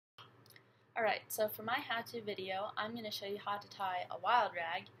Alright, so for my how-to video, I'm going to show you how to tie a wild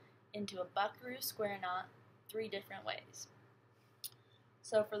rag into a buckaroo square knot 3 different ways.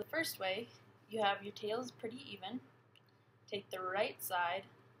 So for the first way, you have your tails pretty even. Take the right side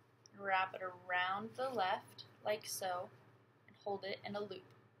and wrap it around the left, like so, and hold it in a loop.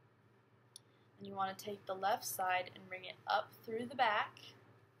 And you want to take the left side and bring it up through the back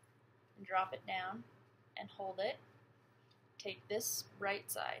and drop it down and hold it. Take this right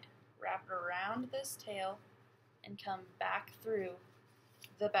side, wrap it around this tail, and come back through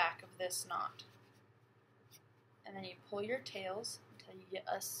the back of this knot. And then you pull your tails until you get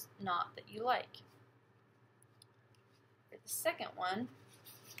a knot that you like. For the second one,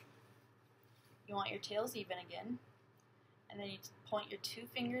 you want your tails even again, and then you point your 2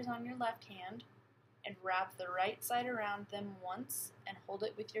 fingers on your left hand and wrap the right side around them once and hold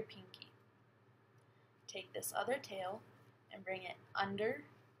it with your pinky. Take this other tail and bring it under,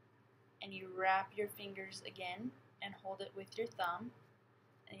 and you wrap your fingers again and hold it with your thumb,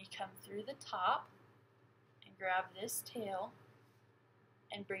 and you come through the top and grab this tail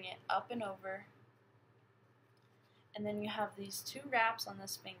and bring it up and over, and then you have these 2 wraps on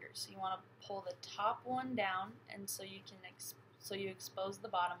this finger, so you want to pull the top one down and so you expose the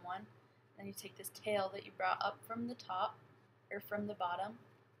bottom one. Then you take this tail that you brought up from the top or from the bottom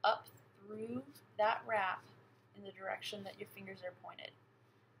up through that wrap in the direction that your fingers are pointed.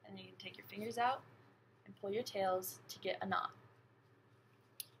 And then you can take your fingers out and pull your tails to get a knot.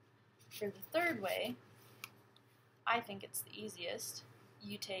 For the third way, I think it's the easiest.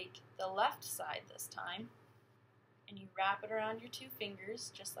 You take the left side this time and you wrap it around your 2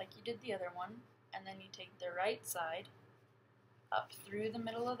 fingers just like you did the other one, and then you take the right side up through the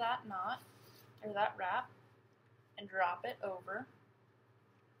middle of that knot or that wrap and drop it over,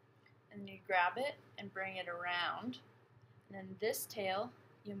 and you grab it and bring it around, and then this tail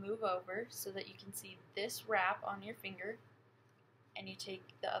you move over so that you can see this wrap on your finger, and you take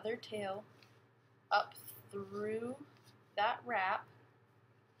the other tail up through that wrap,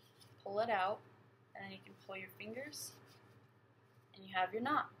 pull it out, and then you can pull your fingers and you have your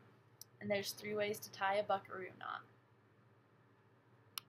knot. And there's 3 ways to tie a buckaroo knot.